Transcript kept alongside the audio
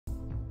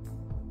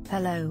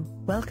Hello,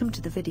 welcome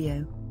to the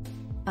video.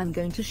 I'm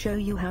going to show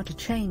you how to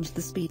change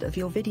the speed of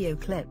your video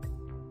clip.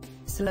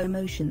 Slow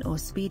motion or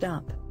speed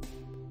up.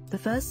 The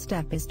first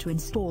step is to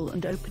install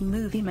and open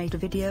MovieMator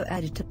Video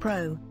Editor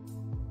Pro.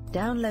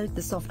 Download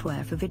the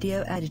software for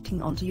video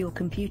editing onto your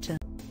computer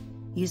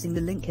using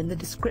the link in the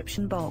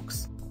description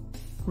box.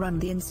 Run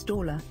the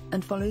installer,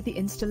 and follow the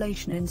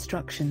installation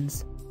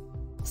instructions.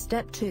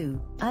 Step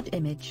 2. Add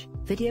image,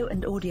 video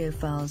and audio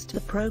files to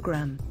the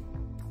program.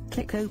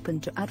 Click Open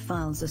to add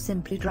files or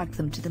simply drag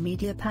them to the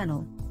media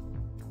panel.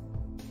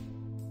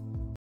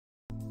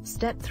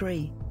 Step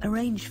 3.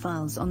 Arrange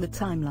files on the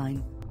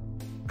timeline.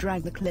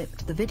 Drag the clip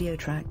to the video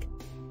track.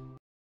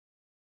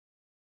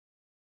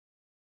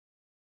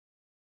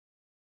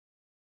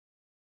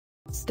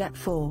 Step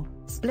 4.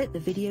 Split the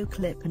video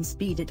clip and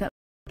speed it up.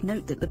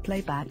 Note that the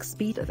playback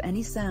speed of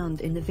any sound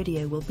in the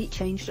video will be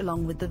changed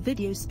along with the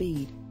video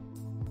speed.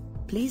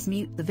 Please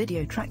mute the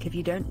video track if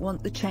you don't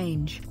want the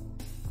change.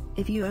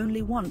 If you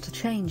only want to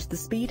change the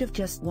speed of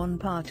just one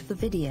part of the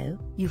video,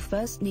 you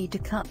first need to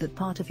cut that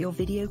part of your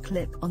video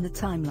clip on the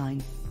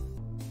timeline.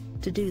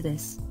 To do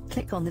this,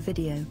 click on the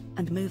video,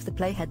 and move the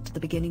playhead to the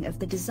beginning of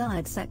the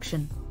desired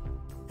section.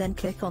 Then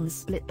click on the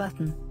split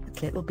button. The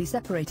clip will be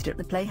separated at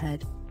the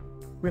playhead.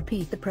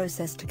 Repeat the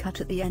process to cut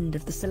at the end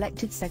of the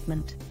selected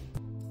segment.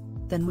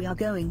 Then we are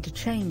going to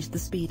change the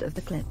speed of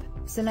the clip.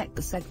 Select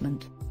the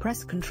segment,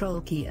 press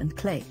Ctrl key and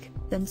click,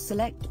 then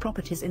select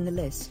Properties in the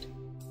list.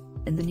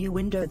 In the new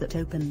window that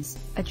opens,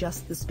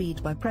 adjust the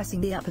speed by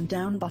pressing the up and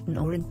down button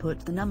or input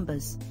the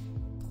numbers.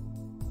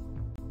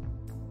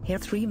 Here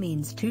 3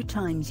 means 2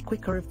 times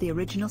quicker of the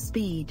original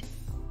speed.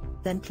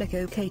 Then click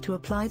OK to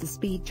apply the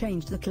speed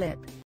change to the clip.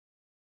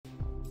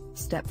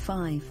 Step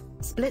 5.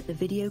 Split the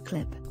video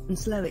clip, and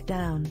slow it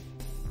down.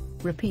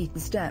 Repeat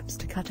the steps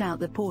to cut out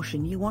the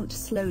portion you want to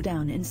slow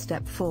down in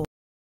Step 4.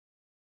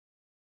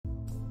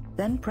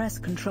 Then press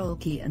Ctrl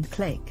key and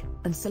click,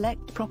 and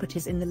select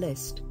Properties in the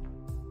list.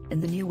 In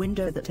the new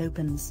window that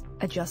opens,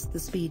 adjust the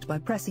speed by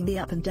pressing the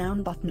up and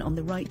down button on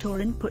the right or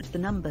input the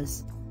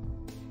numbers.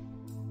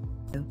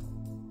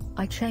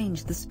 I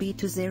changed the speed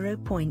to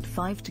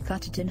 0.5 to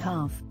cut it in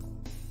half.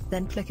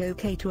 Then click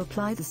OK to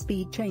apply the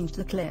speed change to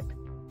the clip.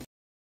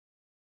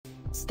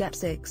 Step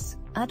 6.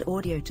 Add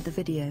audio to the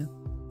video.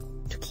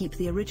 To keep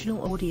the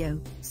original audio,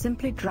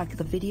 simply drag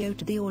the video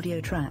to the audio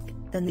track,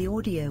 then the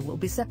audio will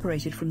be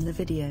separated from the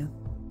video.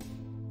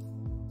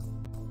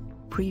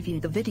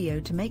 Preview the video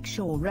to make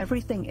sure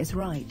everything is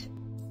right.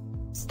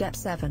 Step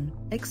 7.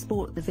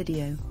 Export the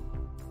video.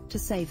 To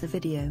save the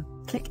video,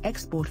 click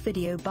Export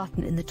Video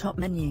button in the top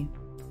menu.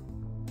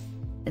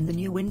 In the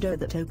new window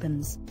that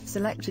opens,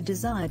 select a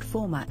desired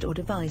format or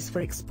device for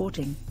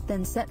exporting,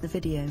 then set the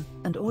video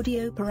and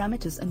audio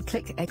parameters and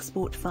click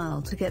Export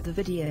File to get the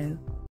video.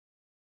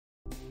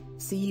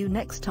 See you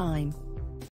next time.